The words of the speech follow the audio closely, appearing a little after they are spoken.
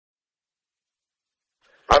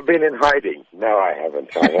I've been in hiding. No, I haven't.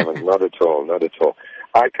 Not at all. Not at all.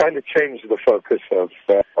 I kind of changed the focus of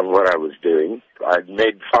what I was doing. I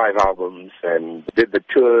made 5 albums and did the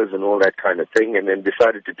tours and all that kind of thing, and then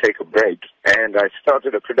decided to take a break. And I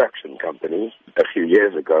started a production company a few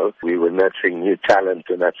years ago. We were nurturing new talent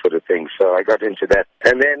and that sort of thing, so I got into that.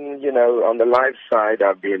 And then, on the live side,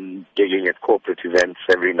 I've been gigging at corporate events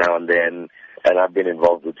every now and then, and I've been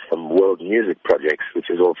involved with some world music projects, which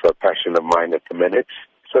is also a passion of mine at the minute.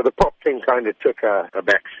 So the pop thing kind of took a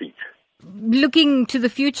back seat. Looking to the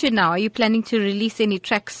future now, are you planning to release any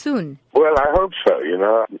tracks soon? Well, I hope so,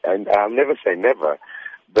 and I'll never say never,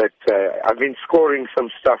 but I've been scoring some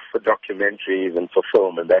stuff for documentaries and for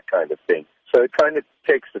film and that kind of thing. So it kind of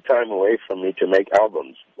takes the time away from me to make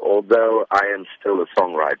albums, although I am still a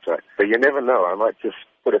songwriter. But you never know, I might just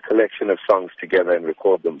put a collection of songs together and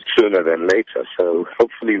record them sooner than later. So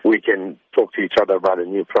hopefully we can talk to each other about a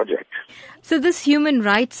new project. So this Human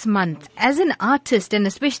Rights Month, as an artist and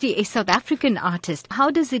especially a South African artist,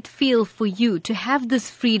 how does it feel for you to have this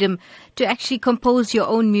freedom to actually compose your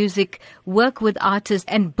own music, work with artists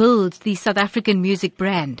and build the South African music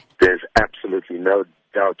brand? There's absolutely no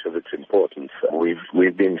doubt of its importance. We've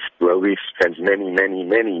spent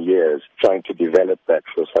many years trying to develop that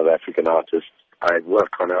for South African artists. I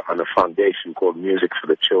work on a foundation called Music for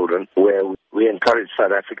the Children, where we encourage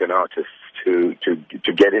South African artists to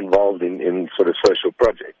get involved in sort of social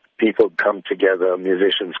projects. People come together,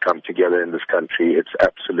 musicians come together in this country. It's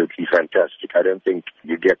absolutely fantastic. I don't think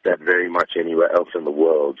you get that very much anywhere else in the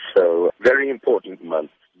world. So very important month,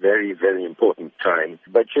 very, very important time.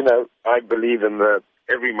 But, I believe in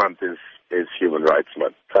every month is Human Rights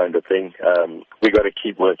Month kind of thing. We got to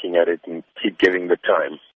keep working at it and keep giving the time.